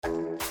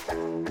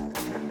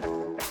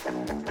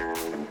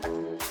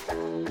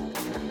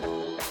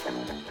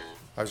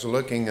I was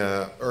looking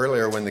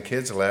earlier when the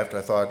kids left.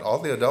 I thought, all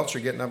the adults are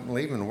getting up and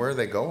leaving. Where are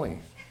they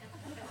going?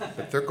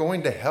 But they're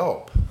going to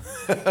help.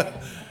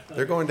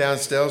 They're going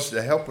downstairs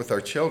to help with our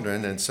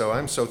children, and so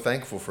I'm so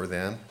thankful for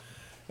them.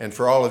 And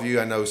for all of you,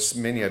 I know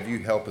many of you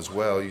help as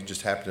well. You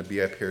just happen to be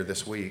up here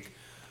this week.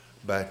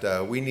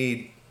 But we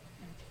need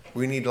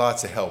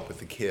lots of help with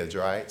the kids,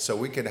 right? So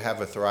we could have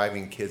a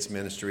thriving kids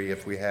ministry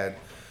if we had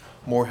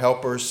more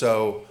helpers.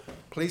 So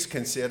please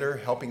consider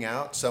helping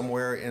out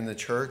somewhere in the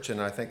church, and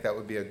I think that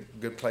would be a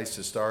good place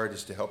to start,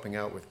 is to helping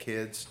out with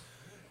kids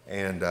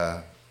and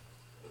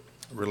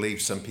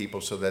relieve some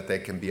people so that they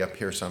can be up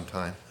here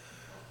sometime.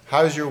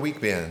 How's your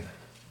week been?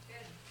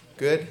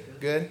 Good?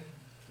 Good?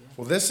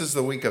 Well, this is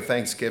the week of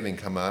Thanksgiving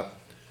come up,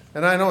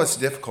 and I know it's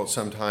difficult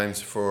sometimes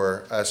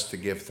for us to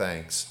give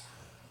thanks.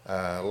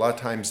 A lot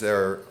of times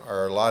there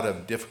are a lot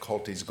of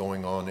difficulties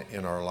going on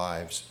in our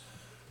lives,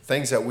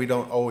 things that we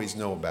don't always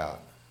know about.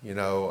 You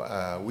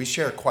know, we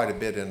share quite a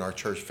bit in our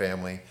church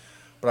family,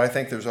 but I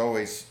think there's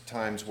always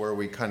times where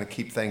we kind of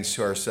keep things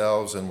to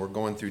ourselves and we're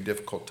going through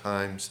difficult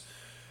times.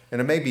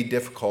 And it may be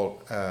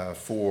difficult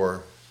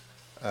for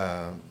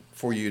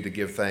you to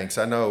give thanks.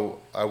 I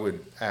know I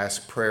would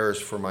ask prayers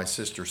for my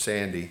sister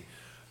Sandy.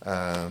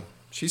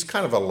 She's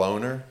kind of a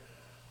loner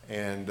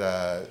and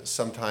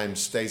sometimes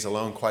stays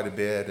alone quite a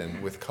bit.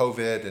 And with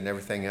COVID and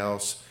everything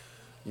else,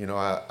 you know,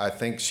 I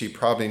think she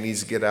probably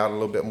needs to get out a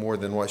little bit more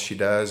than what she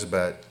does,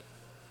 but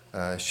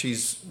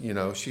she's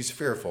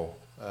fearful,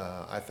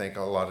 I think,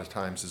 a lot of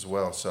times as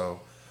well. So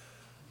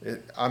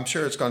I'm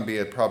sure it's going to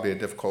be probably a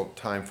difficult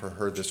time for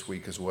her this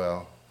week as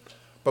well.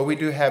 But we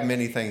do have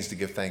many things to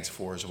give thanks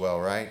for as well,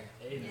 right?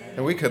 Amen.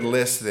 And we could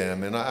list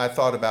them, and I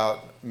thought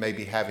about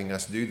maybe having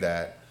us do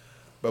that.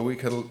 But we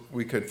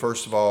could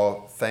first of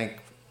all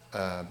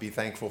be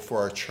thankful for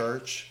our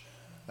church,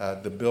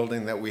 the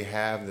building that we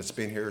have that's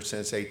been here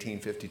since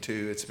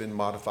 1852. It's been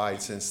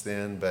modified since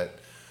then, but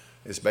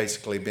it's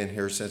basically been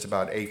here since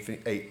about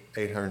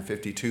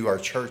 852. Our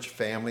church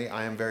family,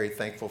 I am very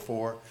thankful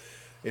for.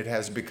 It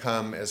has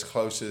become as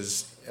close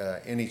as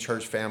any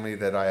church family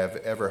that I have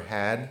ever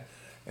had,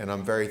 and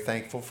I'm very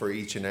thankful for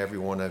each and every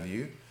one of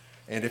you.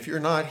 And if you're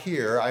not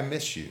here, I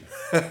miss you.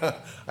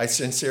 I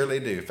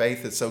sincerely do.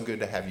 Faith, it's so good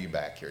to have you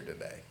back here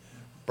today.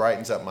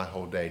 Brightens up my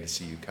whole day to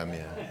see you come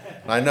in.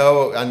 And I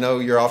know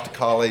you're off to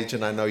college,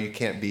 and I know you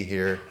can't be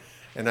here,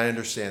 and I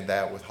understand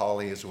that with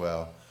Holly as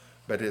well.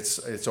 But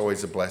it's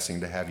always a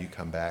blessing to have you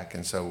come back,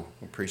 and so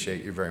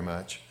appreciate you very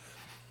much.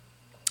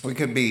 We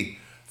could be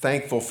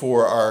thankful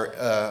for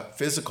our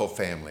physical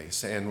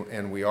families,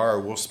 and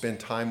we'll spend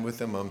time with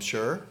them, I'm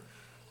sure,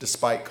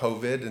 despite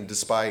COVID and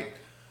despite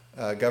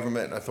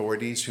government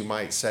authorities who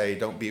might say,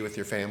 don't be with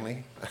your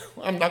family.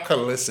 I'm not going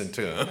to listen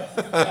to them.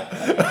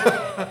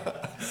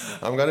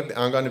 I'm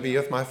going to be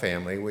with my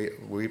family.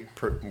 We've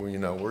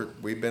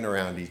been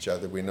around each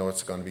other. We know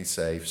it's going to be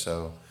safe.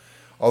 So,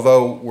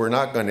 although we're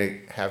not going to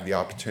have the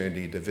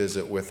opportunity to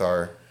visit with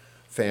our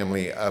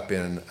family up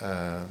in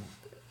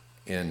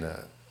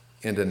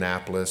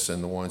Indianapolis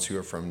and the ones who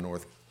are from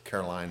North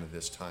Carolina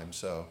this time.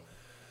 So,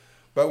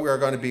 but we are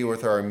going to be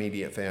with our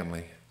immediate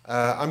family.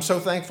 I'm so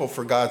thankful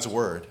for God's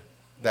word,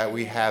 that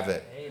we have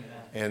it. Amen.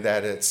 And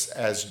that it's,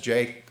 as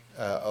Jake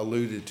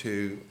alluded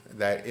to,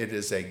 that it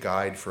is a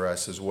guide for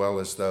us as well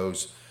as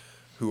those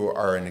who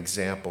are an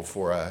example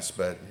for us.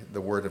 But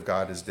the word of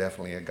God is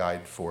definitely a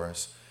guide for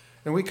us.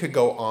 And we could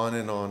go on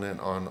and on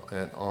and on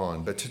and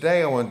on. But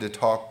today I wanted to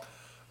talk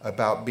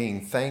about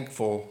being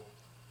thankful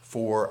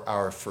for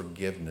our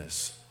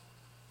forgiveness.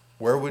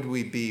 Where would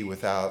we be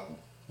without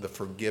the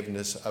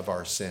forgiveness of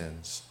our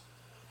sins?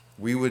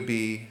 We would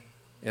be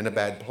in a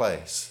bad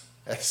place.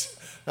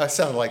 That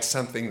sounds like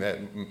something that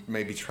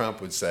maybe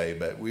Trump would say,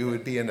 but we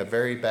would be in a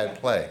very bad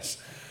place.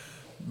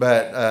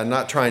 But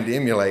not trying to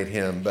emulate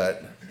him,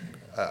 but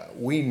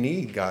we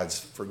need God's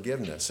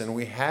forgiveness, and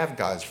we have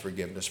God's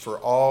forgiveness for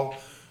all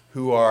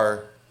who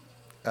are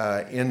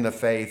in the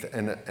faith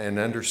and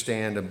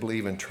understand and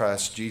believe and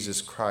trust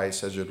Jesus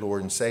Christ as your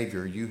Lord and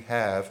Savior. You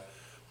have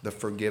the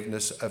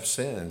forgiveness of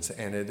sins,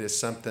 and it is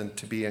something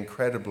to be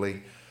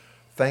incredibly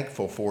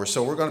thankful for.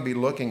 So we're going to be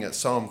looking at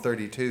Psalm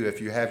 32. If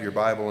you have your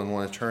Bible and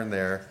want to turn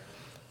there,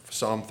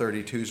 Psalm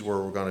 32 is where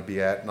we're going to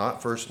be at. Not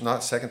 2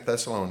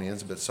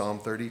 Thessalonians, but Psalm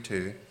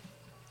 32.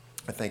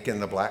 I think in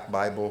the Black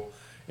Bible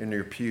in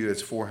your pew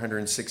it's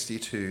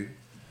 462.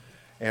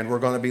 And we're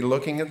going to be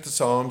looking at the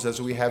Psalms as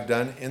we have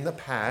done in the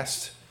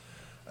past.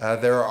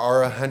 There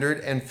are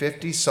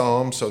 150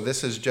 Psalms, so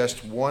this is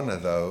just one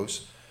of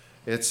those.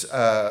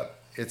 The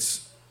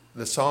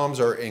Psalms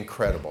are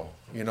incredible.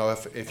 You know,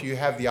 if you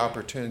have the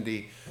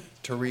opportunity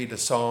to read a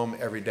Psalm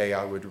every day,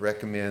 I would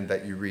recommend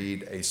that you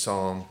read a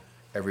Psalm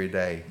every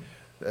day.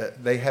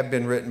 They have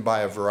been written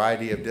by a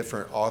variety of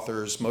different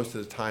authors. Most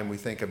of the time we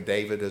think of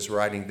David as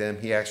writing them.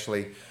 He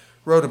actually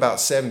wrote about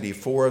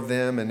 74 of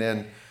them, and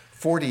then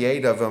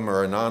 48 of them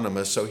are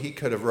anonymous, so he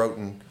could have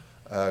written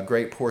a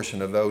great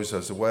portion of those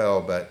as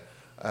well. But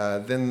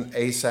then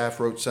Asaph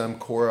wrote some,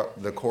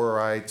 the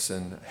Korhites,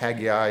 and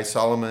Haggai,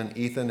 Solomon,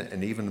 Ethan,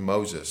 and even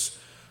Moses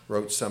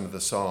wrote some of the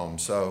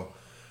Psalms. So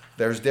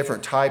There's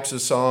different types of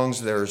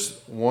songs.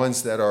 There's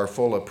ones that are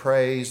full of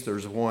praise.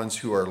 There's ones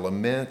who are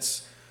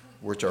laments,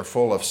 which are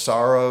full of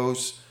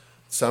sorrows.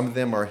 Some of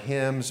them are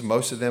hymns.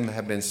 Most of them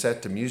have been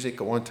set to music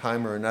at one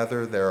time or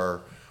another. There are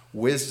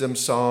wisdom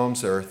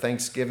psalms. There are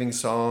thanksgiving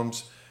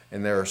psalms.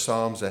 And there are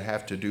psalms that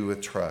have to do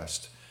with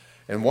trust.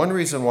 And one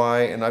reason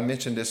why, and I've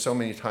mentioned this so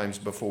many times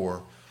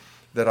before,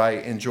 that I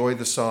enjoy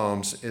the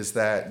Psalms is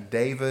that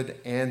David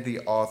and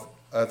the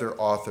other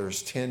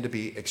authors tend to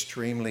be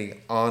extremely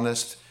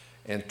honest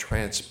and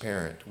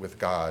transparent with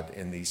God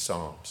in these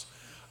Psalms.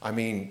 I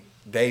mean,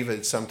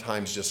 David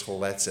sometimes just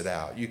lets it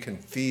out. You can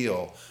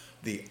feel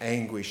the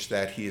anguish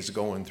that he is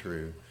going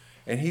through.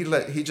 And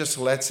he just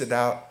lets it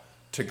out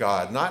to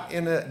God, not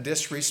in a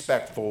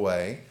disrespectful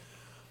way,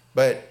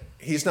 but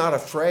he's not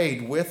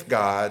afraid with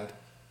God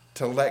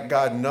to let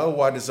God know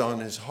what is on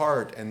his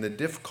heart and the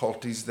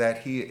difficulties that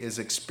he is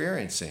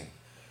experiencing.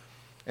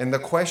 And the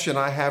question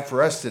I have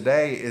for us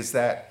today is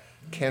that,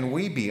 can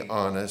we be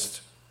honest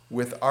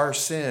with our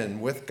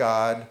sin, with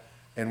God,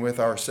 and with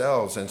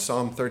ourselves? And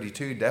Psalm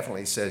 32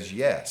 definitely says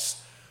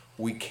yes,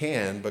 we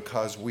can,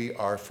 because we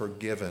are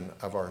forgiven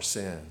of our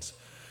sins.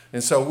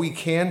 And so we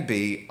can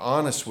be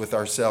honest with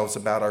ourselves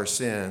about our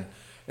sin,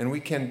 and we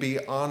can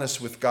be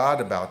honest with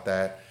God about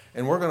that.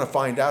 And we're going to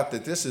find out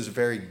that this is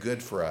very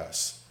good for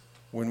us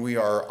when we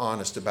are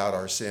honest about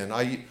our sin.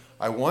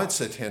 I once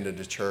attended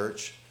a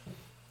church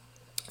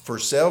for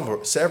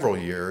several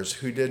years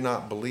who did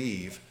not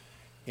believe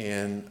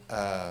in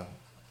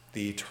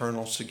the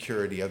eternal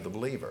security of the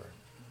believer.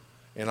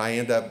 And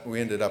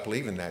we ended up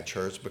leaving that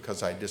church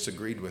because I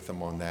disagreed with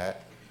them on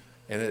that.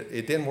 And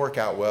it didn't work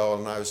out well.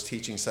 And I was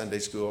teaching Sunday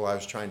school. I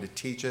was trying to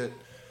teach it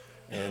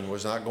and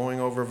was not going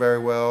over very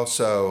well.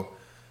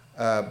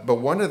 But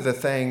one of the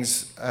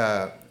things,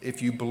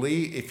 if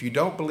you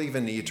don't believe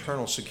in the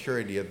eternal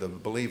security of the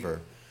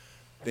believer,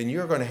 then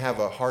you're going to have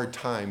a hard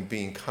time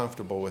being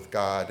comfortable with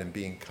God and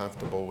being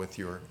comfortable with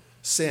your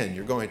sin.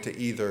 You're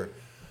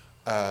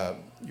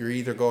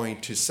either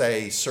going to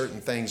say certain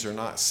things are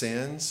not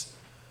sins,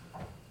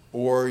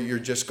 or you're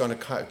just going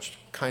to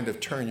kind of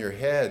turn your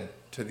head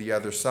to the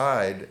other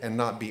side and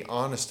not be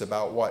honest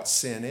about what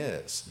sin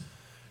is.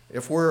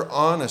 If we're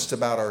honest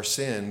about our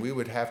sin, we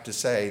would have to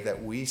say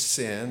that we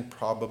sin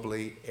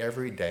probably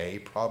every day,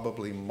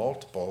 probably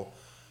multiple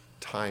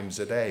times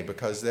a day,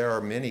 because there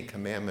are many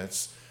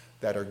commandments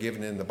that are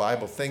given in the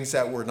Bible, things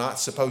that we're not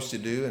supposed to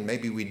do, and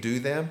maybe we do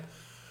them,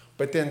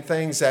 but then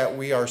things that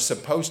we are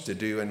supposed to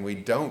do and we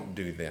don't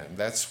do them.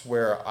 That's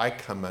where I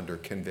come under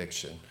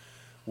conviction.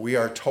 We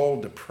are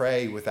told to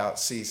pray without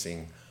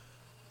ceasing.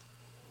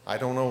 I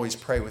don't always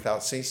pray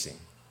without ceasing.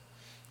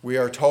 We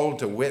are told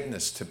to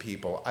witness to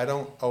people. I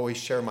don't always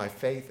share my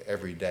faith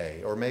every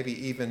day, or maybe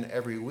even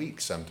every week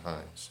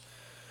sometimes.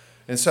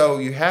 And so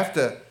you have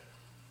to,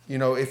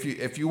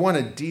 if you want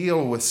to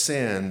deal with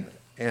sin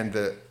and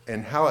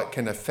how it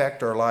can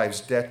affect our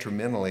lives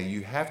detrimentally,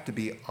 you have to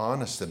be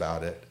honest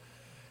about it.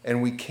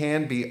 And we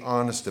can be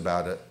honest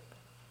about it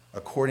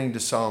according to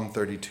Psalm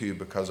 32,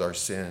 because our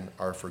sin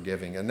are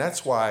forgiving. And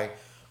that's why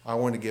I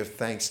want to give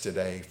thanks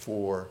today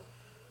for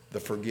the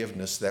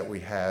forgiveness that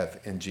we have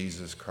in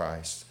Jesus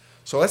Christ.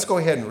 So let's go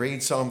ahead and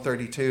read Psalm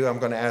 32. I'm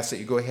going to ask that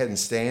you go ahead and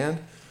stand,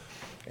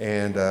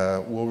 and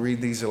we'll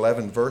read these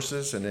 11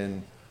 verses, and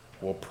then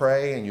we'll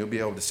pray, and you'll be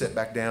able to sit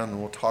back down, and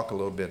we'll talk a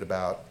little bit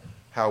about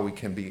how we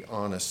can be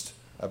honest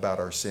about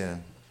our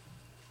sin.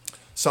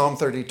 Psalm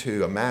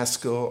 32, a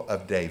maskil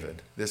of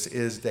David. This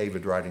is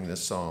David writing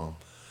this psalm.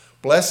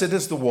 Blessed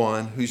is the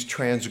one whose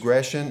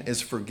transgression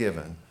is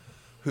forgiven,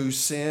 whose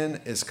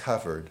sin is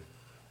covered.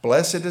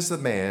 Blessed is the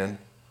man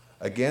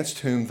against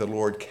whom the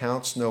Lord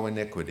counts no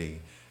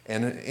iniquity,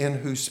 and in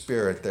whose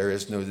spirit there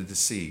is no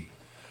deceit.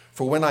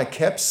 For when I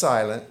kept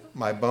silent,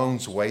 my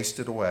bones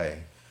wasted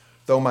away.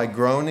 Through my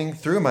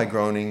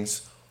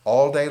groanings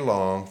all day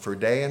long, for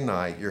day and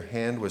night, your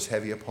hand was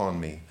heavy upon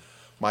me.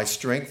 My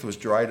strength was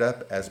dried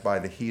up as by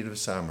the heat of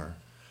summer.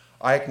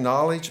 I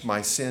acknowledged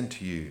my sin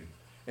to you,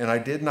 and I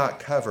did not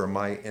cover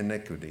my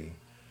iniquity.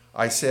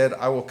 I said,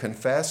 I will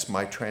confess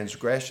my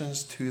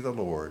transgressions to the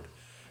Lord,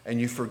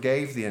 and you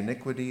forgave the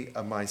iniquity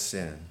of my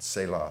sin.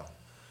 Selah.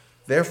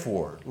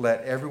 Therefore,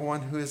 let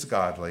everyone who is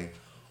godly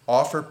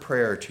offer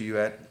prayer to you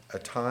at a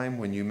time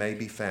when you may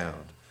be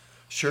found.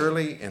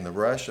 Surely in the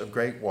rush of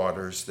great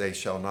waters they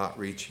shall not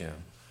reach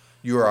him.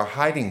 You are a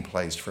hiding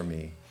place for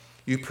me.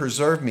 You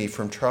preserve me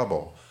from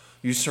trouble.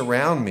 You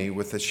surround me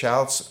with the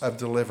shouts of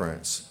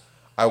deliverance.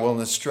 I will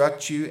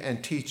instruct you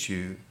and teach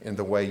you in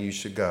the way you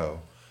should go.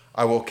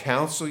 I will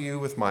counsel you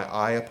with my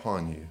eye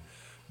upon you.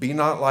 Be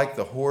not like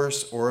the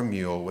horse or a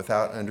mule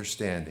without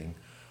understanding,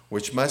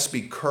 which must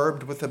be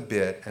curbed with a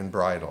bit and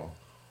bridle,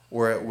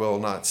 or it will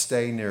not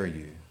stay near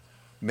you.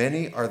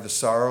 Many are the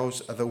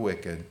sorrows of the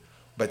wicked,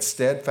 but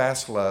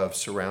steadfast love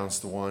surrounds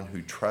the one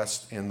who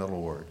trusts in the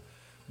Lord.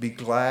 Be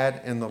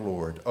glad in the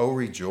Lord, O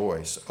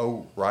rejoice,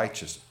 O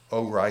righteous,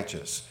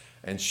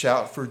 and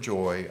shout for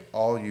joy,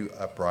 all you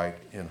upright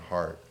in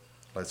heart.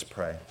 Let's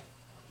pray.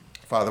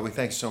 Father, we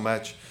thank you so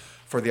much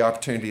for the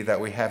opportunity that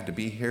we have to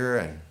be here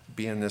and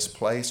be in this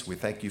place. We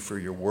thank you for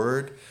your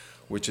word,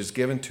 which is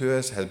given to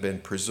us, has been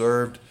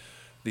preserved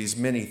these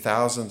many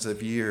thousands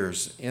of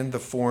years in the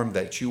form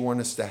that you want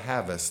us to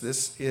have us.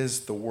 This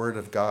is the word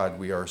of God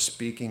we are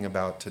speaking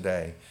about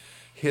today.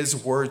 His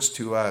words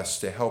to us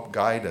to help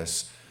guide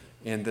us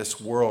in this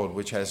world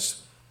which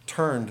has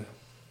turned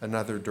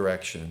another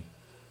direction.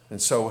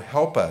 And so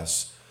help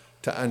us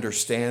to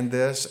understand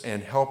this,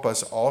 and help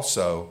us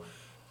also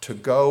to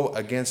go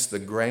against the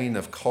grain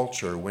of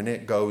culture when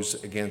it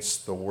goes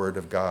against the word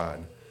of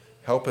God.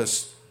 Help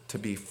us to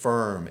be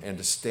firm and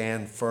to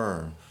stand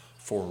firm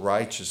for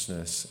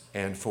righteousness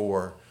and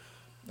for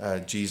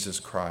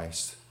Jesus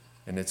Christ.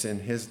 And it's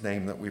in his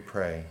name that we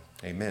pray.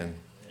 Amen.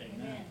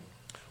 Amen.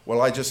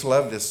 Well, I just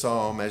love this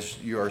psalm. As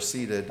you are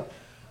seated,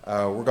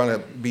 we're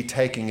going to be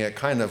taking it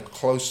kind of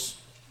close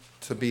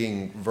to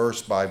being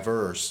verse by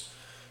verse.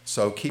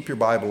 So keep your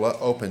Bible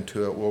open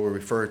to it. We'll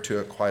refer to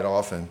it quite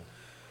often.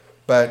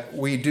 But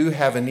we do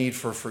have a need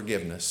for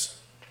forgiveness.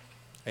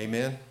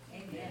 Amen?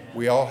 Amen.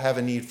 We all have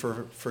a need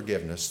for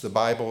forgiveness. The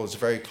Bible is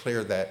very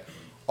clear that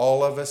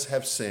all of us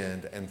have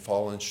sinned and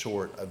fallen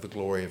short of the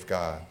glory of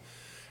God.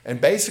 And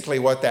basically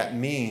what that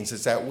means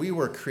is that we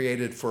were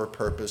created for a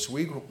purpose.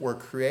 We were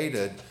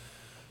created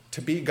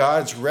to be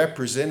God's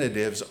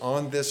representatives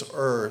on this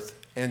earth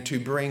and to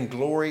bring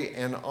glory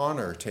and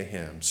honor to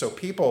him. So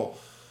people,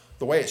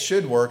 the way it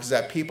should work is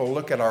that people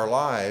look at our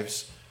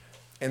lives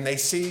and they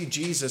see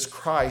Jesus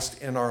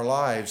Christ in our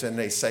lives and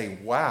they say,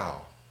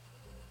 wow,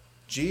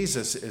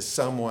 Jesus is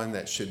someone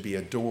that should be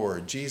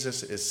adored.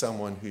 Jesus is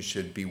someone who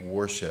should be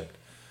worshiped.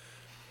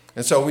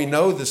 And so we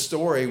know the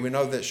story. We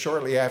know that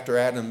shortly after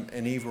Adam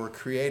and Eve were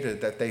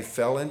created, that they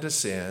fell into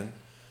sin.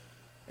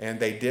 And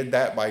they did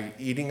that by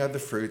eating of the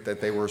fruit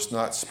that they were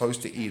not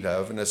supposed to eat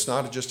of. And it's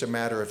not just a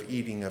matter of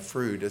eating a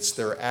fruit. It's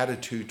their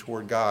attitude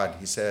toward God.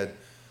 He said,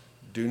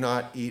 do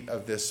not eat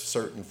of this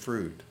certain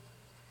fruit.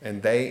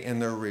 And they, in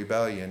their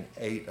rebellion,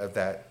 ate of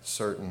that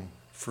certain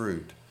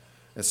fruit.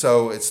 And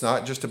so it's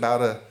not just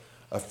about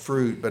a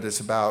fruit, but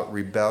it's about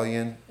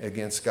rebellion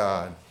against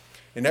God.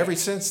 And ever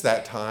since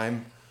that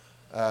time,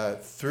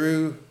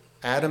 through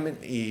Adam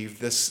and Eve,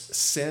 this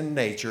sin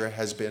nature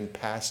has been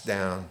passed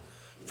down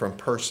from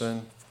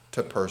person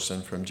to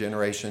person, from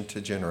generation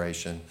to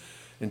generation,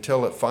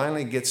 until it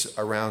finally gets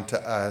around to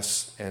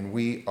us, and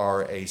we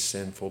are a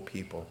sinful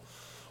people.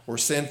 We're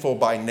sinful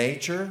by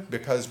nature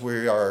because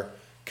we are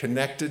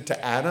connected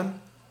to Adam,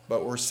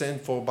 but we're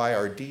sinful by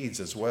our deeds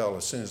as well.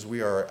 As soon as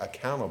we are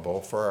accountable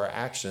for our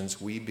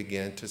actions, we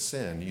begin to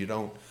sin. You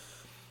don't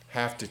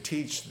have to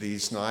teach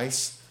these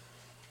nice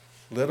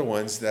little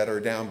ones that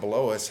are down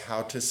below us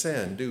how to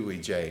sin, do we,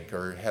 Jake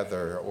or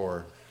Heather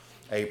or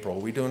April?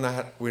 We don't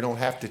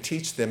have to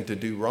teach them to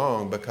do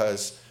wrong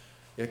because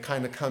it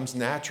kind of comes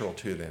natural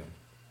to them.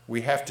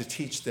 We have to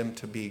teach them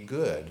to be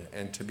good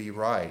and to be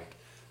right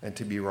and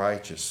to be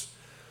righteous.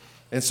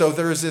 And so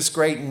there is this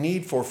great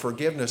need for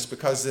forgiveness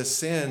because this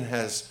sin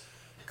has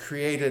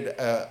created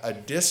a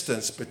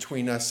distance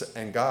between us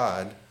and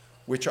God,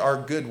 which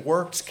our good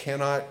works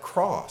cannot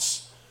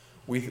cross.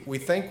 We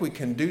think we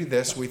can do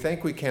this. We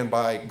think we can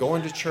by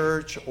going to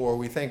church, or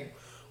we think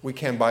we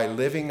can by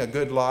living a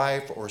good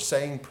life or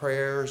saying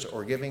prayers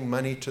or giving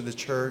money to the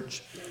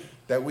church,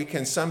 that we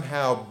can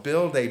somehow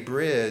build a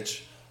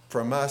bridge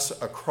from us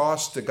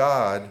across to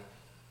God.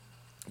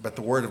 But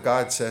the Word of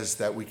God says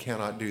that we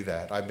cannot do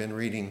that. I've been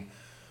reading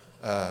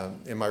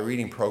in my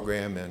reading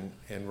program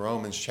in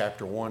Romans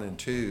chapter 1 and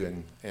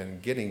 2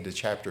 and getting to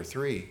chapter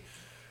 3.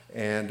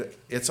 And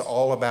it's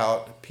all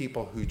about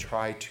people who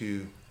try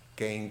to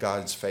gain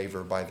God's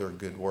favor by their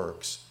good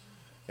works.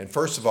 And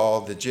first of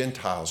all, the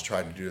Gentiles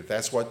try to do it.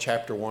 That's what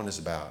chapter 1 is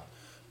about.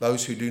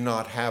 Those who do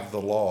not have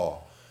the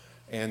law,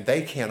 and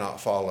they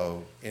cannot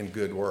follow in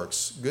good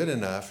works good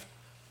enough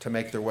to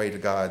make their way to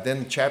God.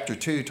 Then chapter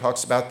 2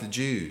 talks about the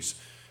Jews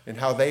and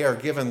how they are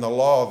given the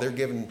law. They're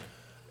given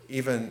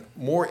even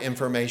more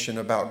information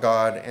about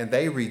God, and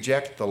they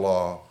reject the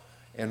law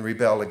and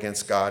rebel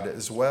against God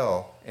as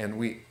well.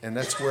 And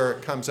that's where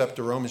it comes up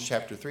to Romans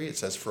chapter 3. It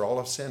says, for all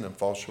have sinned and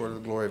fall short of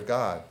the glory of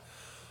God.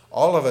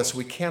 All of us,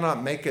 we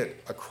cannot make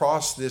it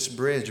across this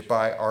bridge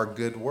by our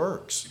good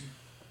works.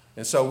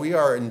 And so we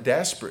are in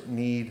desperate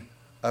need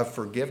of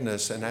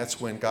forgiveness, and that's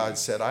when God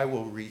said, I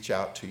will reach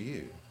out to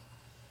you.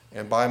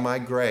 And by my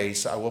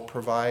grace, I will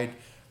provide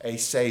a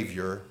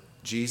Savior,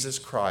 Jesus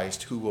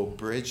Christ, who will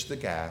bridge the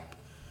gap.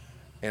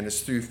 And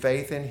it's through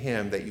faith in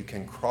him that you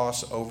can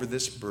cross over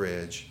this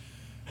bridge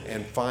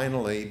and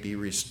finally be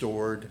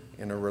restored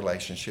in a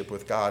relationship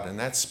with God. And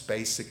that's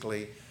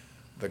basically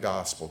the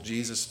gospel.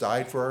 Jesus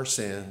died for our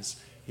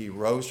sins. He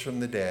rose from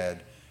the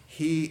dead.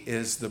 He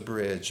is the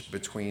bridge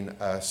between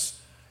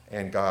us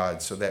and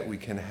God so that we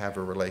can have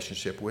a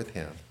relationship with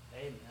him.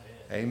 Amen.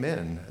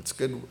 Amen. It's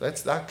good.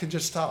 That could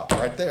just stop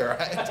right there,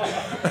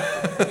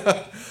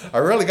 right? I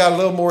really got a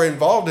little more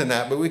involved in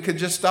that, but we could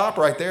just stop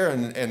right there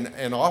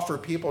and offer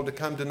people to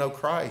come to know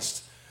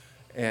Christ.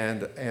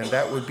 And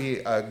that would be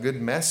a good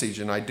message.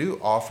 And I do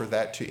offer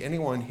that to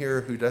anyone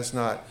here who does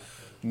not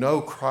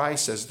know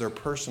Christ as their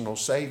personal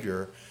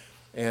Savior.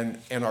 and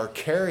are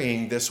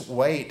carrying this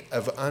weight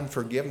of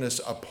unforgiveness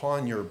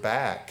upon your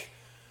back,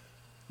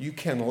 you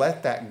can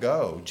let that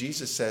go.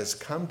 Jesus says,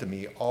 "Come to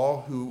me,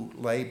 all who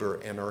labor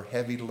and are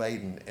heavy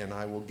laden, and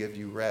I will give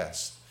you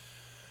rest."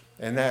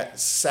 And that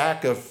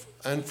sack of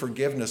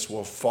unforgiveness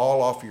will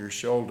fall off your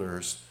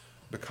shoulders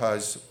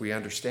because we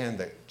understand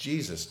that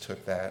Jesus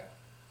took that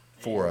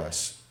for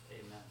us.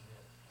 Amen.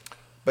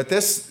 But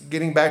this,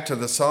 getting back to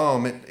the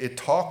psalm, it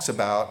talks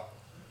about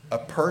a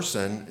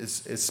person,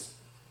 it's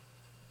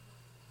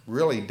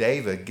really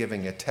David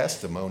giving a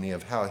testimony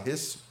of how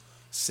his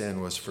sin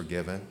was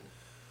forgiven.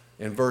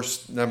 In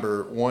verse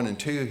number 1 and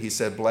 2, he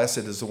said, "Blessed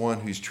is the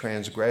one whose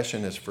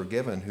transgression is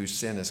forgiven, whose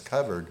sin is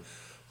covered.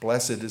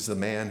 Blessed is the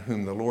man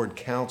whom the Lord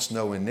counts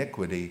no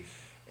iniquity,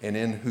 and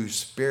in whose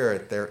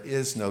spirit there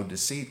is no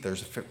deceit."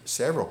 There's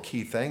several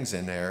key things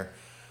in there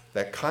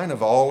that kind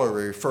of all are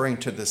referring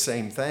to the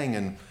same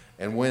thing.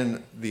 And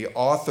when the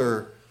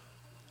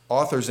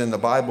authors in the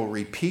Bible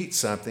repeat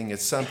something,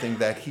 it's something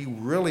that he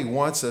really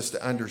wants us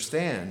to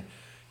understand.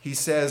 He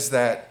says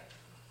that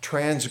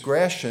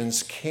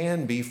transgressions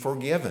can be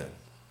forgiven.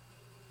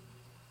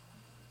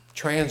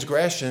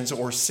 Transgressions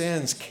or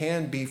sins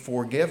can be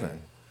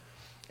forgiven.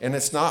 And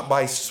it's not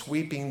by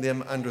sweeping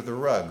them under the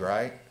rug,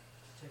 right?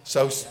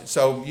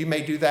 So you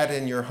may do that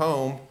in your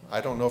home.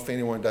 I don't know if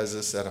anyone does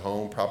this at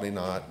home, probably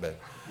not, but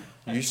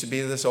it used to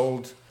be this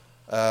old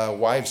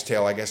wives'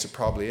 tale, I guess it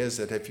probably is,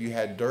 that if you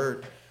had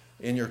dirt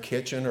in your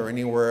kitchen or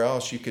anywhere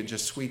else, you could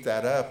just sweep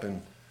that up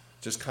and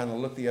just kind of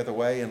look the other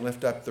way and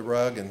lift up the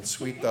rug and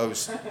sweep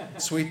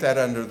that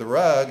under the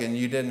rug, and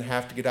you didn't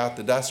have to get out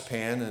the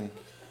dustpan and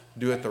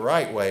do it the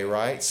right way,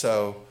 right?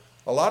 So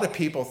a lot of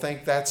people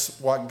think that's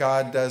what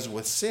God does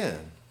with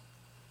sin,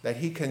 that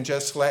he can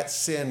just let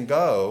sin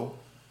go,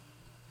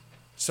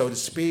 so to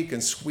speak,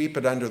 and sweep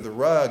it under the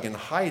rug and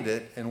hide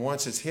it, and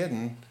once it's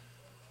hidden,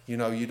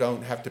 you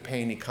don't have to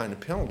pay any kind of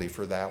penalty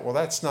for that. Well,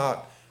 that's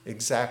not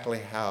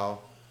exactly how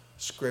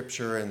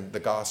Scripture and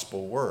the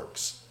gospel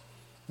works.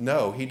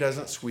 No, he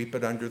doesn't sweep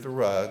it under the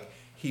rug.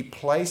 He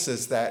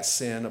places that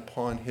sin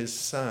upon his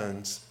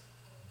son's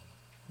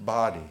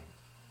body.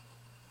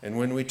 And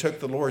when we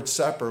took the Lord's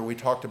Supper, we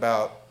talked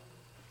about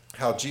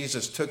how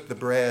Jesus took the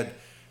bread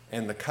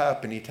and the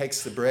cup, and he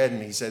takes the bread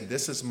and he said,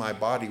 "This is my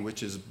body,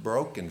 which is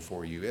broken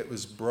for you." It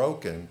was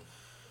broken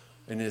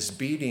in his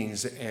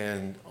beatings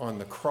and on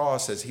the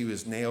cross as he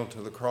was nailed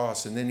to the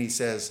cross. And then he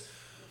says,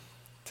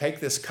 "Take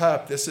this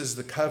cup. This is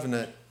the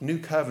covenant, new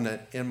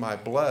covenant in my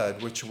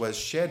blood, which was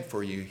shed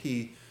for you."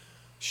 He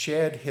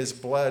shed his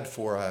blood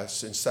for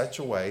us in such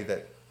a way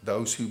that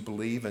those who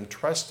believe and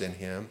trust in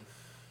him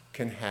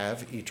can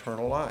have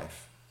eternal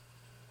life.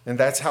 And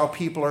that's how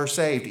people are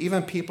saved.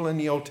 Even people in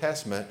the Old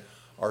Testament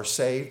are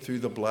saved through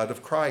the blood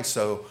of Christ.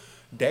 So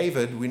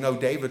David, we know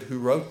David who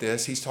wrote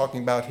this, he's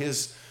talking about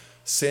his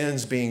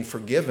sins being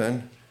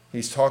forgiven.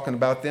 He's talking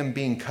about them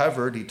being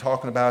covered. He's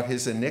talking about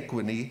his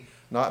iniquity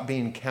not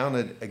being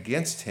counted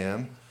against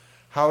him.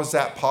 How is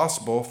that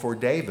possible for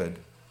David?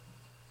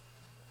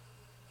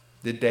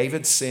 Did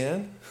David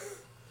sin?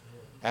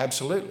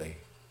 Absolutely.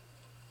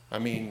 I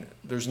mean,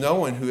 there's no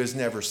one who has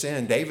never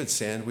sinned. David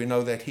sinned. We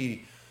know that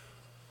he,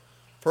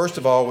 first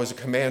of all, was a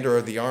commander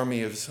of the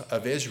army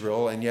of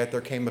Israel, and yet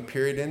there came a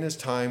period in his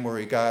time where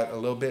he got a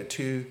little bit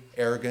too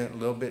arrogant, a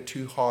little bit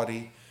too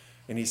haughty,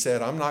 and he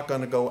said, "I'm not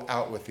going to go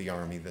out with the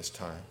army this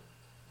time."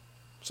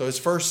 So his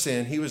first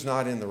sin, he was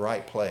not in the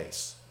right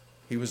place.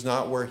 He was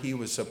not where he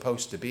was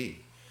supposed to be.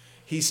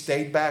 He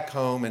stayed back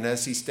home, and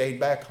as he stayed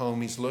back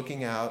home, he's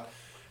looking out,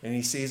 and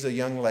he sees a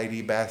young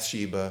lady,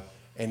 Bathsheba,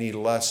 and he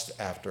lusts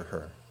after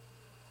her.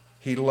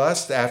 He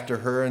lusts after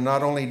her, and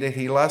not only did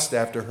he lust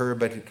after her,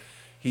 but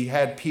he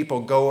had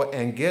people go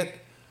and get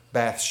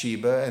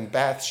Bathsheba, and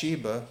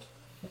Bathsheba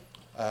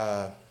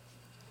I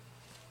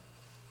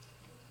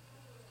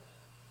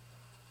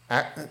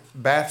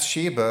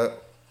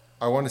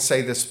want to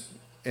say this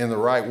in the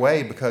right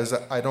way because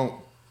I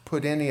don't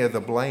put any of the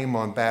blame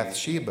on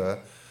Bathsheba.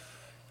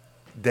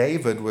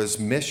 David was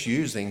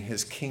misusing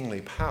his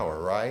kingly power,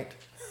 right?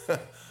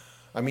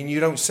 I mean, you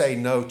don't say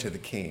no to the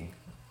king.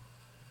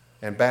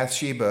 And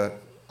Bathsheba,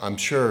 I'm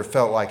sure,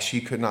 felt like she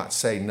could not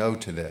say no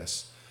to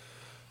this.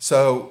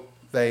 So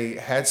they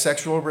had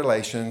sexual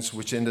relations,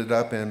 which ended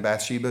up in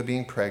Bathsheba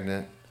being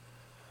pregnant.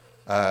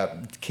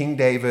 King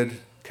David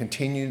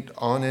continued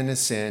on in his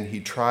sin. He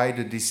tried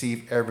to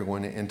deceive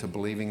everyone into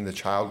believing the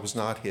child was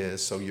not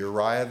his. So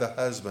Uriah, the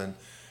husband,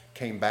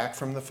 came back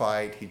from the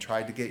fight. He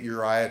tried to get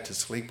Uriah to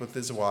sleep with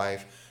his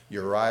wife.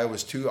 Uriah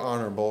was too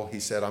honorable. He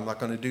said, "I'm not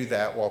going to do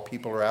that while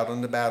people are out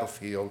on the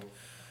battlefield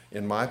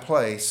in my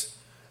place."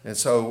 And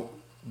so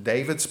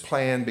David's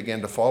plan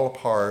began to fall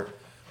apart,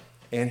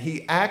 and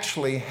he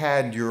actually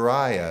had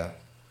Uriah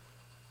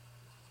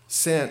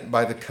sent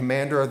by the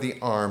commander of the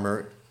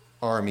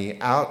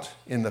army out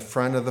in the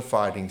front of the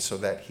fighting so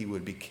that he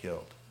would be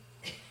killed.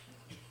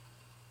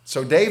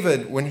 So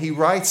David, when he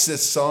writes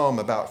this psalm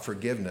about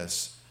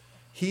forgiveness,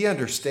 he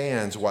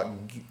understands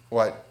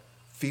what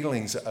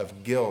feelings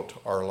of guilt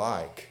are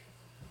like.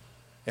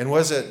 And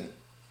was it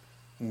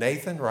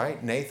Nathan,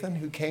 right? Nathan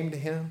who came to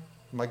him.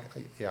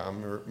 Yeah,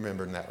 I'm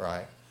remembering that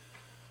right.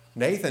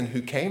 Nathan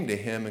who came to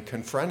him and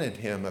confronted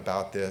him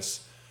about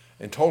this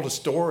and told a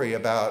story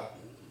about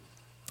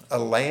a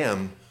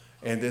lamb.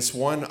 And this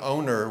one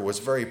owner was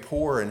very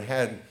poor and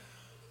had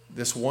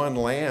this one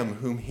lamb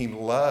whom he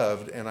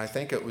loved. And I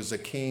think it was a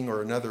king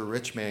or another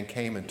rich man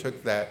came and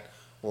took that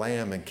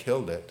lamb and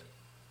killed it.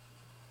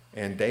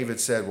 And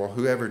David said, well,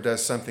 whoever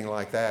does something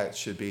like that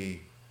should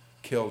be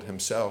killed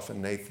himself.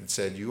 And Nathan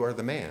said, you are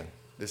the man.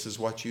 This is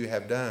what you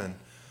have done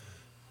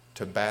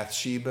to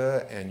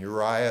Bathsheba and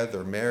Uriah,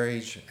 their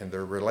marriage and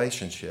their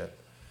relationship.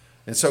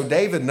 And so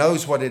David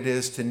knows what it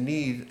is to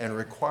need and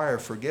require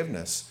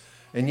forgiveness.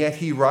 And yet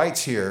he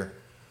writes here,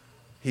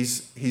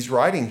 he's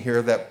writing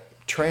here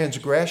that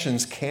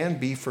transgressions can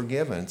be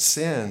forgiven.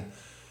 Sin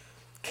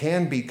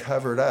can be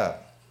covered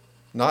up.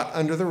 Not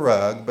under the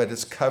rug, but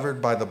it's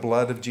covered by the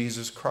blood of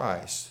Jesus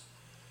Christ.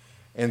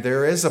 And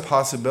there is a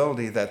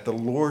possibility that the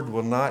Lord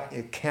will not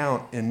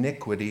count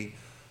iniquity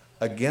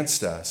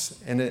against us.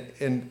 And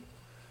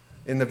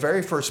in the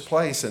very first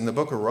place, in the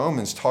book of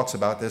Romans talks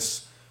about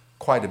this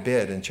quite a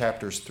bit in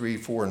chapters 3,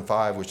 4, and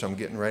 5, which I'm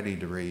getting ready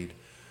to read.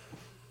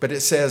 But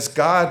it says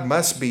God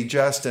must be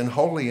just and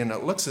holy, and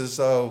it looks as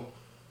though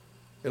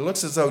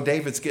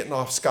David's getting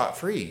off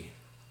scot-free.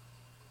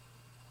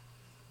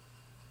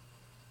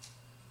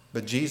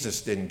 But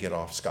Jesus didn't get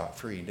off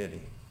scot-free, did he?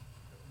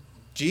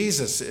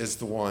 Jesus is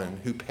the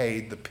one who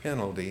paid the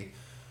penalty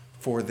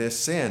for this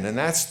sin. And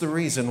that's the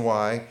reason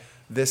why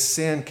this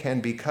sin can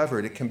be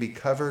covered. It can be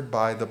covered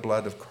by the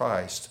blood of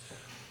Christ.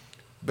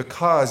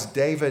 Because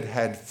David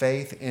had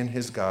faith in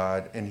his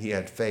God and he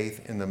had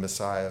faith in the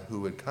Messiah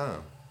who would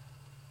come.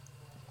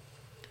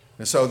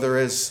 And so there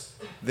is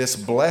this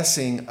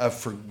blessing of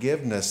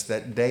forgiveness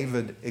that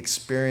David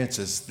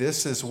experiences.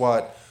 This is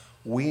what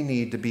we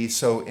need to be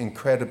so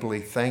incredibly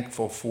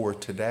thankful for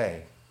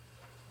today.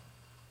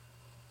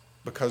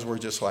 Because we're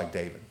just like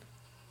David.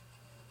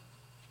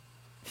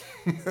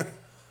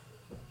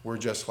 We're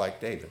just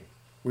like David.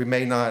 We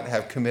may not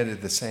have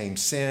committed the same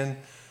sin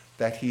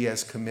that he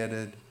has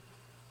committed,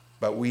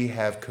 but we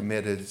have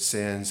committed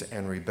sins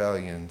and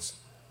rebellions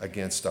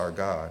against our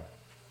God.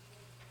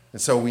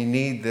 And so we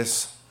need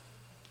this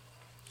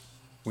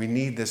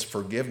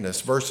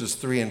forgiveness. Verses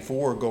 3 and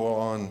 4 go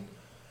on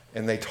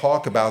and they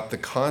talk about the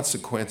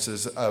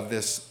consequences of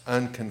this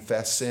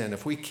unconfessed sin.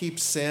 If we keep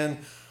sin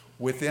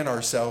within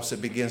ourselves, it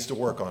begins to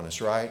work on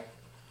us, right?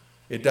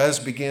 It does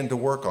begin to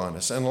work on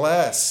us.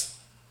 Unless,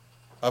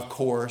 of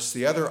course,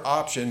 the other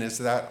option is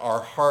that our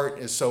heart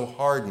is so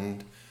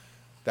hardened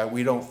that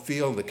we don't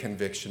feel the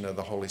conviction of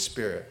the Holy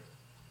Spirit.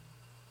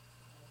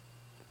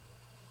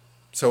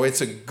 So it's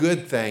a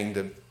good thing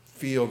to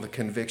feel the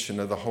conviction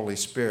of the Holy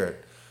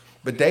Spirit.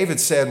 But David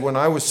said, when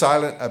I was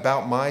silent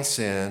about my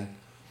sin,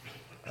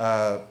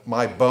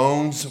 my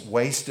bones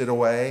wasted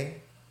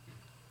away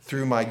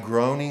through my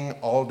groaning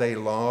all day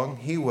long.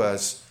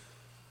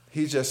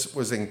 He just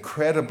was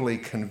incredibly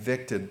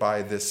convicted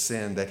by this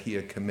sin that he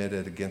had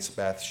committed against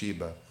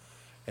Bathsheba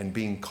and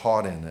being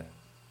caught in it.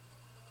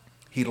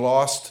 He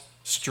lost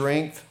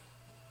strength.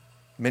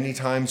 Many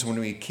times when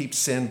we keep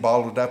sin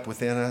bottled up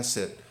within us,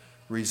 it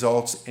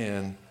results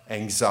in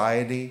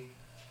anxiety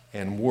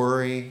and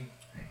worry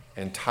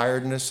and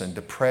tiredness and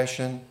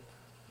depression.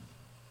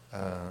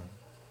 Does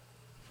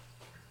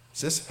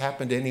this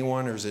happen to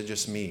anyone, or is it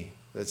just me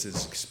that's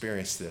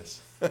experienced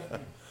this?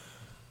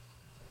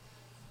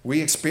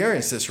 We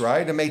experience this,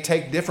 right? It may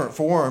take different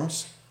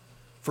forms.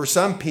 For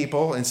some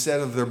people, instead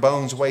of their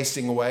bones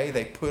wasting away,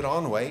 they put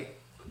on weight.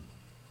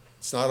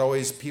 It's not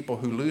always people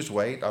who lose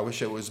weight. I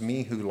wish it was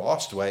me who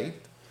lost weight,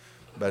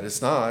 but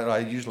it's not. I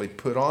usually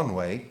put on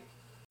weight.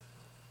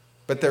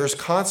 But there's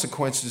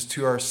consequences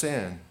to our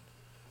sin,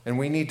 and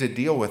we need to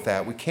deal with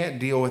that. We can't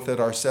deal with it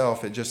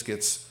ourselves. It just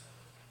gets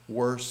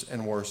worse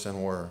and worse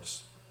and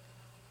worse.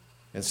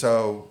 And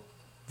so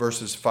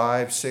verses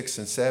 5, 6,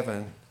 and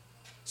 7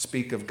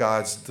 speak of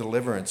God's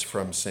deliverance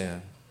from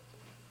sin.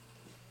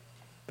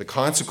 The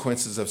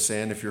consequences of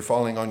sin, if you're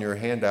following on your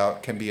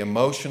handout, can be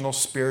emotional,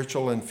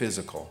 spiritual, and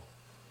physical.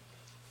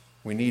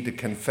 We need to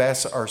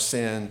confess our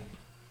sin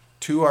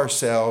to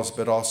ourselves,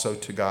 but also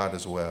to God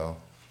as well.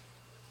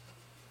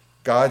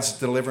 God's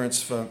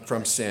deliverance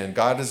from sin.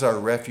 God is our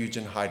refuge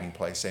and hiding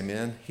place.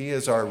 Amen? He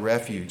is our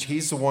refuge.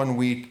 He's the one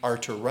we are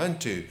to run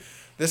to.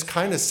 This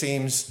kind of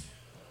seems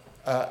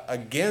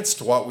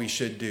against what we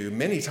should do.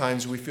 Many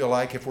times we feel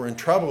like if we're in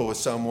trouble with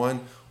someone,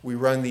 we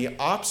run the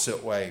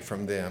opposite way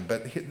from them.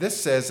 But this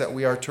says that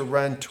we are to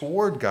run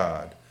toward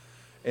God.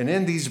 And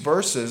in these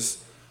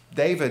verses,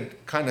 David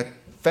kind of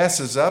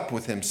fesses up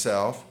with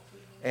himself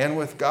and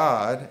with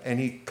God, and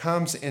he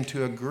comes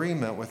into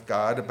agreement with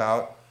God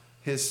about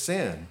his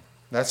sin.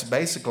 That's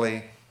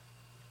basically,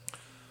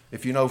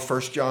 if you know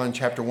 1 John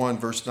chapter 1,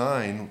 verse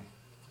 9,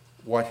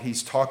 what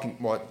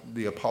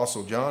the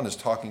Apostle John is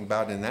talking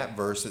about in that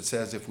verse. It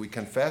says, if we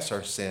confess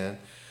our sin,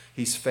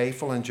 he's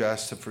faithful and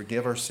just to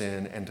forgive our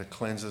sin and to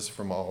cleanse us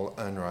from all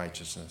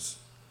unrighteousness.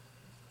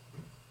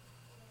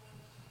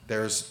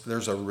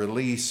 There's a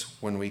release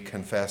when we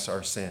confess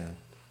our sin.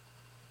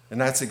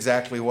 And that's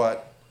exactly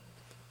what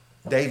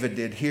David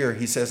did here.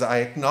 He says, I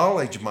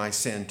acknowledge my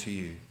sin to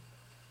you,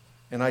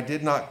 and I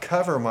did not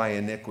cover my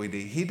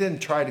iniquity. He didn't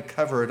try to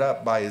cover it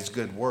up by his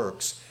good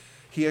works.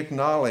 He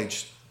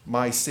acknowledged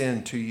my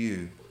sin to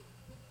you.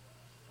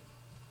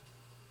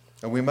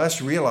 And we must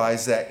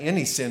realize that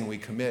any sin we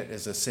commit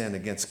is a sin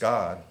against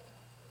God.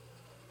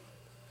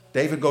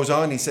 David goes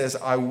on, he says,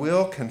 I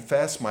will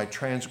confess my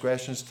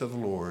transgressions to the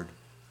Lord,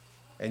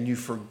 and you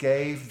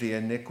forgave the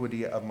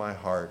iniquity of my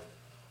heart.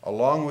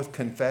 Along with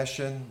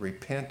confession,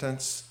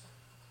 repentance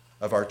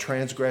of our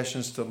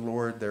transgressions to the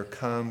Lord, there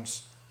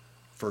comes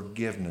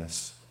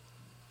forgiveness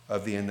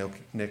of the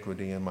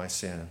iniquity in my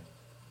sin.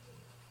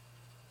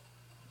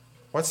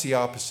 What's the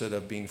opposite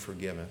of being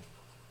forgiven?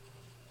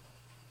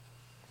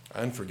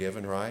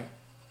 Unforgiven, right?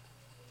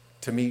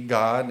 To meet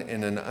God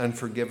in an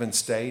unforgiven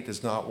state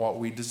is not what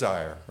we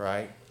desire,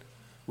 right?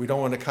 We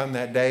don't want to come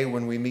that day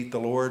when we meet the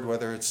Lord,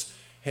 whether it's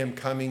him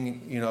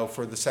coming,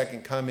 for the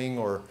second coming,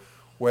 or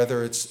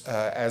whether it's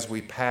as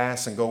we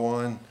pass and go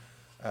on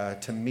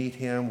to meet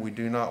him. We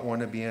do not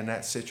want to be in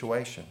that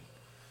situation.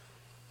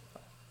 I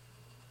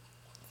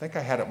think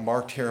I had it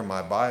marked here in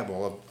my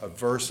Bible, a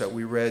verse that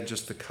we read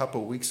just a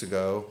couple weeks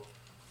ago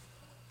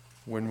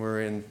when we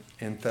were in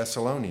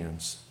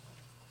Thessalonians.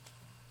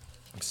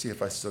 Let's see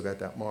if I still got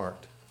that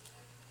marked.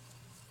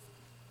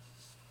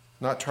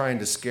 Not trying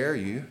to scare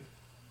you,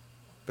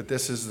 but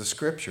this is the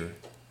scripture.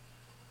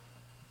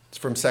 It's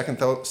from 2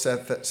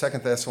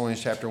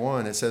 Thessalonians chapter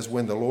 1. It says,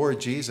 when the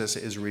Lord Jesus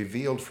is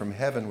revealed from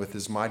heaven with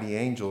his mighty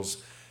angels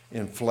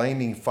in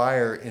flaming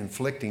fire,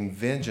 inflicting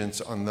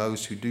vengeance on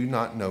those who do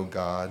not know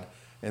God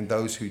and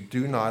those who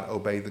do not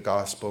obey the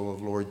gospel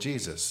of Lord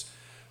Jesus.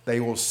 They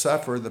will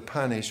suffer the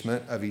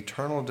punishment of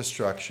eternal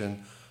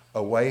destruction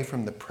away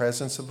from the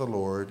presence of the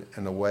Lord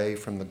and away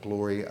from the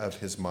glory of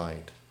his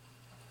might.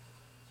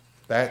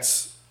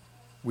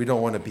 We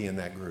don't want to be in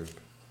that group.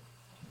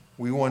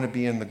 We want to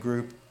be in the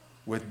group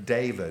with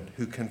David,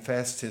 who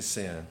confessed his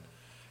sin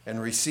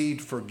and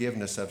received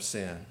forgiveness of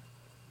sin.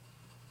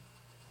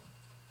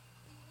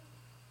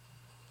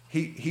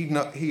 He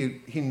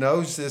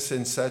knows this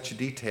in such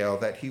detail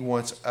that he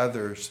wants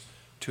others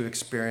to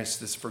experience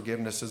this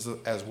forgiveness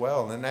as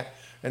well.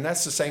 And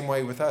that's the same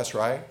way with us,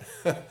 right?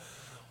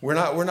 We're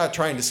not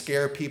trying to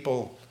scare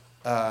people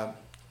out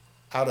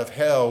of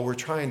hell. We're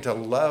trying to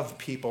love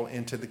people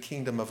into the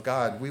kingdom of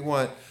God. We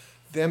want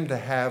them to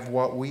have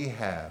what we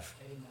have.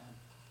 Amen.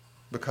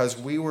 Because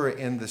we were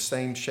in the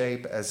same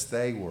shape as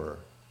they were.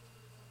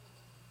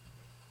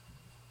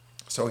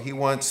 So he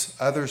wants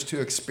others to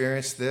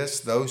experience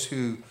this, those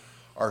who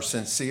are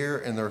sincere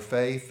in their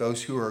faith,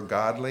 those who are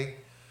godly.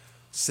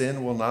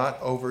 Sin will not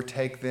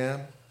overtake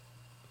them.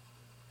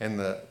 And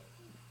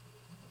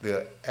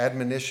the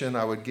admonition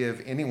I would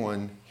give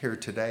anyone here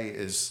today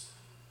is,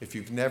 if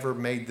you've never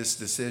made this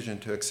decision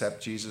to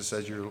accept Jesus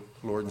as your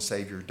Lord and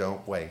Savior,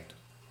 don't wait.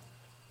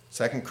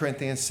 2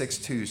 Corinthians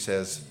 6:2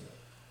 says,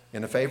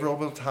 in a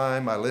favorable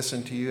time I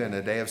listened to you, in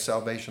a day of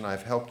salvation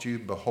I've helped you.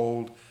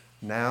 Behold,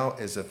 now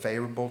is a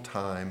favorable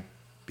time.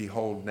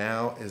 Behold,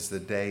 now is the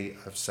day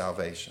of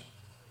salvation.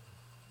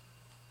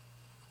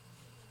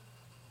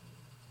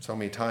 So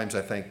many times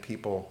I think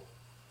people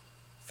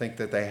think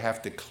that they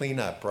have to clean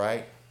up,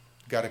 right?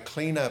 You got to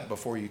clean up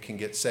before you can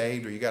get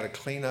saved, or you got to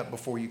clean up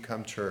before you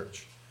come to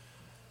church.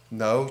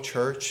 No,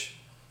 church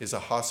is a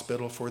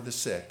hospital for the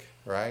sick,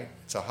 right?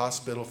 It's a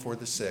hospital for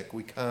the sick.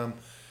 We come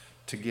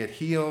to get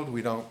healed.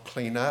 We don't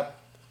clean up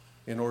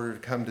in order to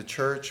come to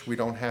church. We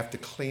don't have to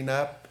clean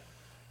up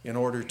in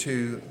order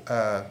to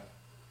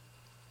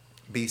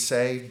be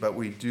saved, but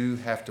we do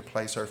have to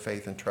place our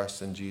faith and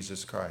trust in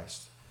Jesus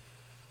Christ.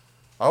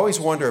 I always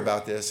wonder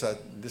about this.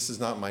 This is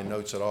not my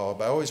notes at all,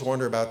 but I always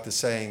wonder about the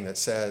saying that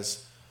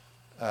says,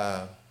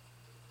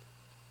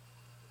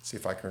 see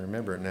if I can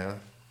remember it now.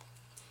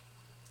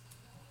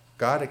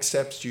 God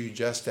accepts you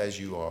just as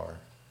you are.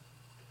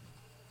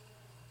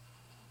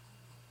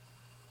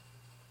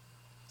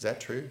 Is that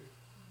true?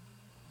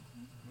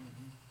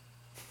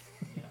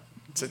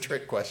 It's a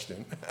trick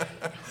question.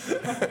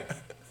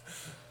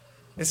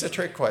 It's a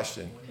trick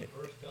question.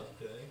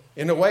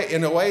 In a way,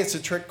 it's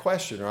a trick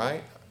question,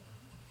 right?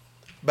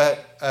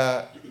 But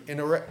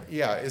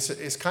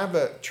it's kind of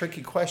a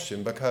tricky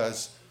question,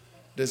 because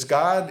does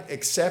God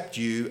accept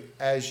you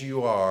as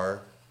you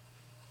are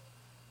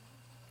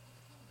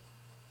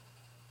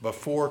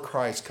before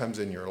Christ comes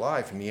in your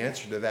life? And the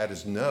answer to that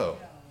is no.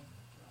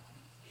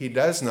 He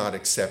does not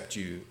accept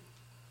you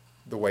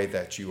the way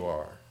that you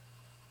are.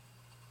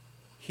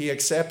 He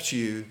accepts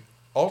you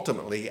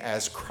ultimately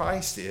as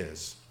Christ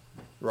is,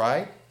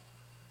 right?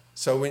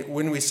 So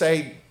when we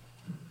say,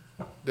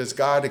 does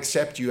God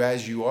accept you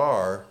as you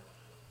are,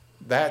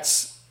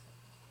 that's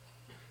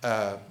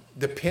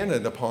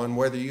dependent upon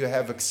whether you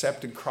have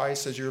accepted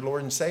Christ as your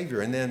Lord and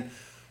Savior. And then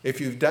if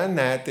you've done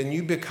that, then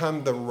you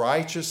become the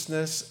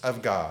righteousness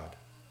of God.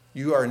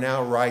 You are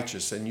now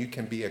righteous, and you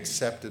can be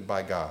accepted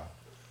by God.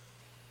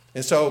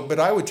 And so, but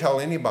I would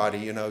tell anybody,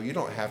 you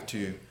don't have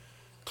to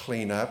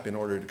clean up in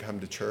order to come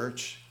to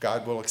church.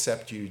 God will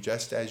accept you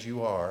just as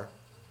you are.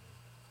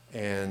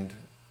 and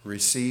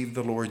receive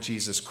the Lord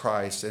Jesus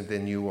Christ, and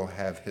then you will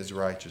have his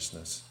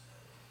righteousness.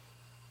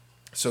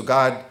 So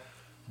God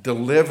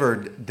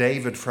delivered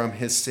David from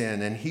his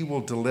sin, and he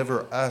will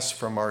deliver us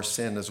from our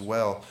sin as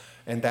well.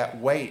 And that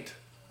weight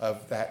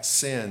of that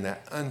sin,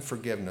 that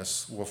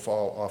unforgiveness, will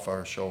fall off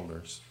our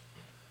shoulders.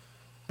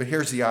 But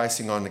here's the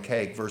icing on the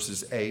cake,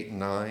 verses 8 and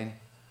 9,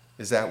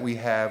 is that we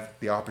have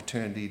the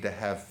opportunity to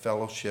have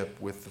fellowship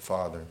with the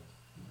Father.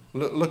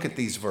 Look at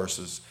these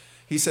verses.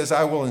 He says,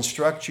 I will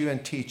instruct you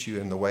and teach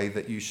you in the way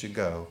that you should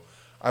go.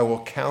 I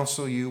will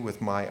counsel you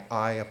with my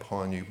eye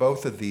upon you.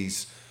 Both of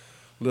these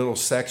little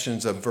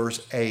sections of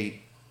verse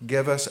 8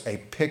 give us a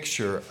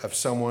picture of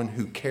someone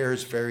who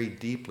cares very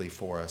deeply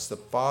for us. The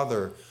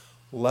Father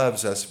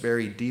loves us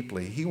very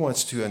deeply. He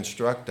wants to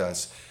instruct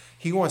us.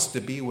 He wants to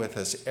be with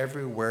us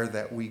everywhere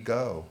that we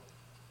go.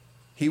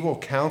 He will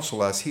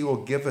counsel us. He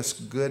will give us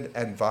good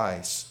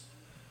advice.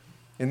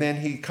 And then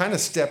he kind of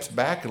steps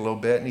back a little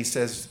bit and he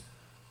says,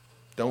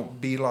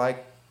 don't be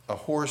like a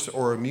horse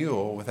or a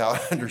mule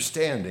without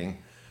understanding,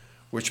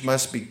 which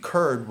must be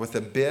curbed with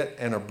a bit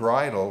and a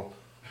bridle,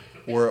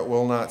 or it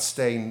will not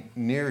stay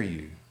near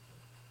you.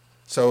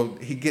 So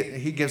he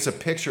gives a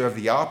picture of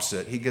the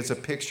opposite. He gives a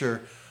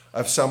picture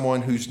of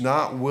someone who's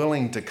not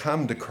willing to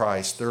come to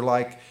Christ. They're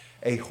like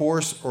a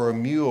horse or a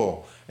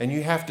mule, and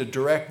you have to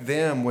direct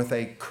them with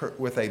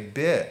a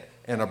bit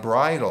and a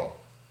bridle.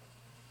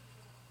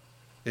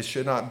 It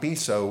should not be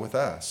so with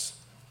us.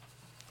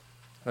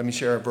 Let me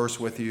share a verse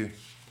with you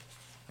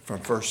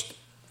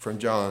from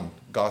John,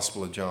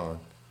 Gospel of John.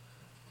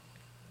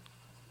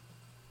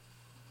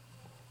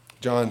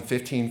 John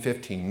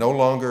 15:15. No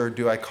longer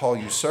do I call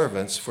you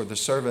servants, for the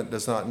servant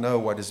does not know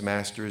what his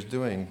master is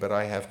doing, but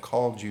I have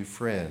called you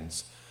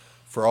friends.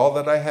 For all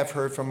that I have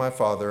heard from my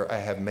Father, I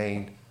have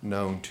made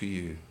known to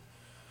you.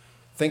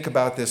 Think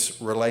about this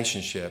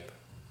relationship.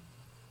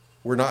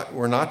 We're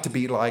not to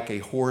be like a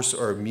horse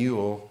or a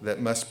mule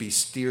that must be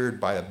steered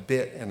by a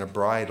bit and a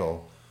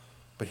bridle,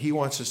 but he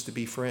wants us to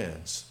be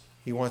friends.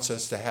 He wants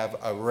us to have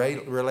a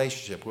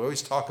relationship. We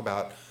always talk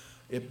about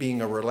it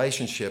being a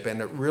relationship,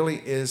 and it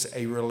really is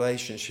a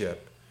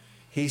relationship.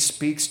 He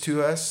speaks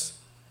to us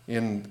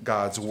in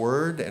God's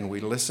word, and we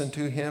listen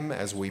to him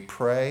as we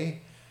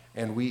pray,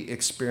 and we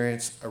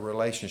experience a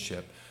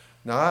relationship.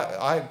 Now,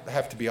 I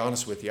have to be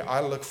honest with you.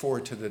 I look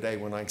forward to the day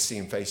when I see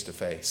him face to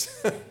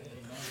face.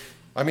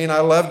 I mean, I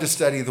love to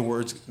study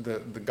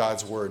the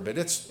God's word, but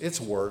it's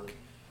work.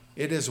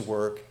 It is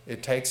work.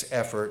 It takes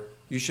effort.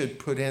 You should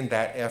put in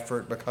that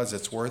effort because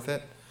it's worth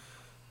it.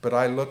 But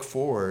I look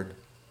forward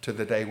to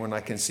the day when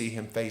I can see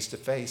him face to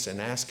face and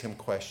ask him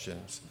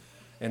questions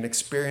and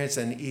experience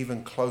an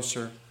even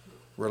closer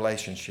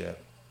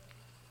relationship.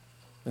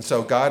 And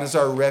so God is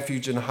our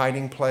refuge and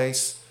hiding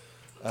place.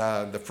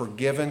 The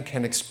forgiven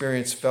can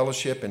experience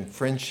fellowship and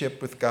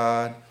friendship with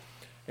God.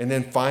 And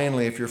then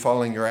finally, if you're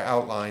following your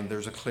outline,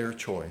 there's a clear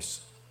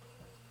choice.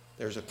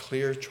 There's a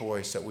clear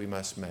choice that we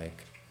must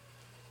make.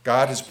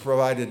 God has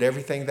provided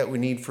everything that we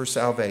need for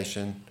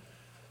salvation.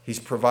 He's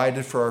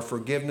provided for our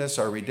forgiveness,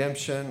 our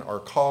redemption, our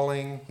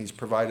calling. He's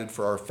provided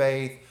for our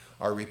faith,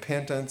 our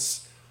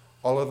repentance.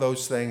 All of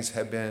those things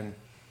have been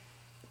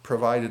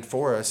provided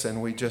for us,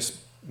 and we just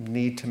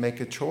need to make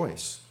a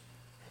choice.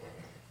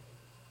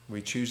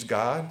 We choose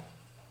God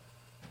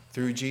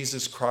through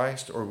Jesus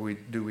Christ, or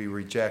do we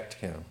reject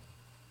him?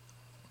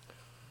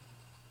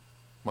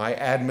 My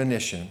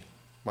admonition,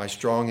 my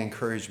strong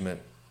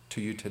encouragement to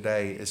you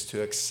today is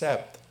to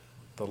accept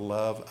the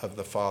love of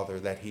the Father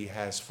that he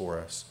has for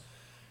us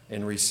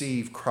and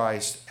receive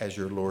Christ as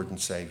your Lord and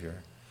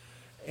Savior.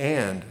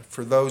 And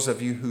for those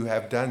of you who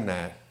have done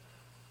that,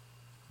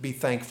 be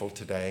thankful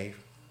today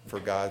for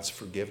God's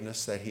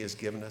forgiveness that he has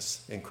given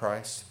us in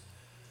Christ,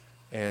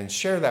 and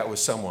share that with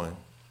someone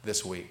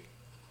this week.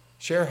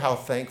 Share how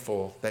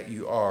thankful that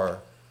you are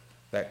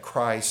that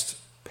Christ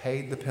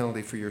paid the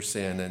penalty for your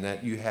sin and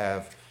that you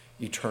have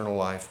eternal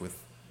life with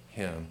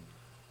him.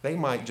 They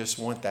might just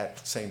want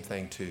that same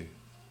thing too.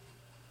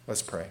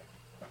 Let's pray.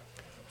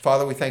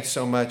 Father, we thank you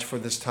so much for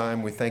this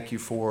time. We thank you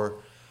for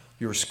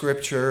your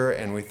scripture,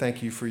 and we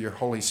thank you for your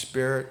Holy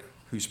Spirit,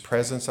 whose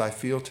presence I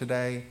feel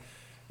today.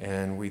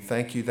 And we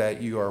thank you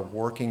that you are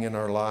working in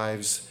our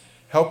lives,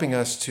 helping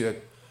us to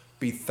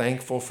be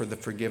thankful for the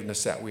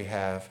forgiveness that we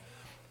have,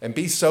 and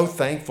be so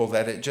thankful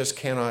that it just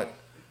cannot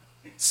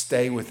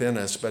stay within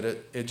us, but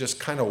it just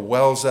kind of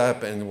wells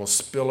up and will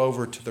spill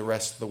over to the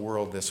rest of the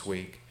world this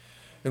week.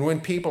 And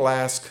when people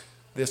ask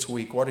this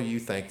week, what are you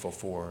thankful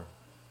for?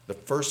 The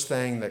first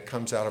thing that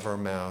comes out of our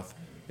mouth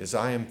is,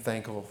 I am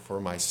thankful for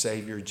my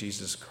Savior,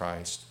 Jesus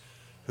Christ,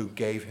 who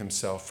gave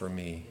himself for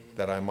me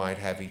that I might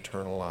have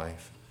eternal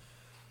life.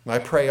 And I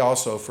pray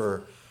also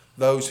for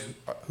those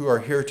who are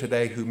here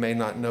today who may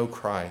not know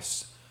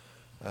Christ.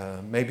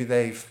 Maybe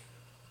they've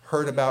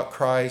heard about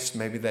Christ,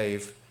 maybe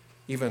they've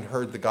even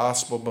heard the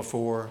gospel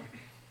before,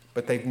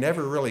 but they've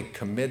never really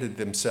committed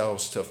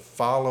themselves to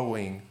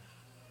following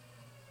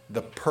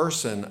the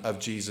person of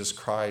Jesus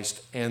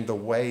Christ and the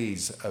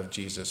ways of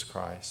Jesus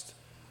Christ,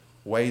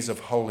 ways of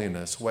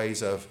holiness,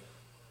 ways of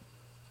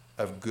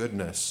of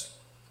goodness.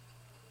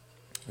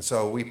 And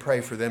so we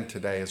pray for them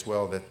today as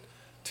well, that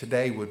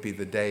today would be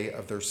the day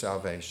of their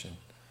salvation.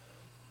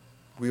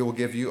 We will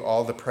give you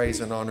all the praise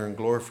and honor and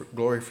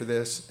glory for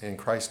this. In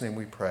Christ's name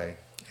we pray.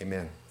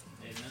 Amen.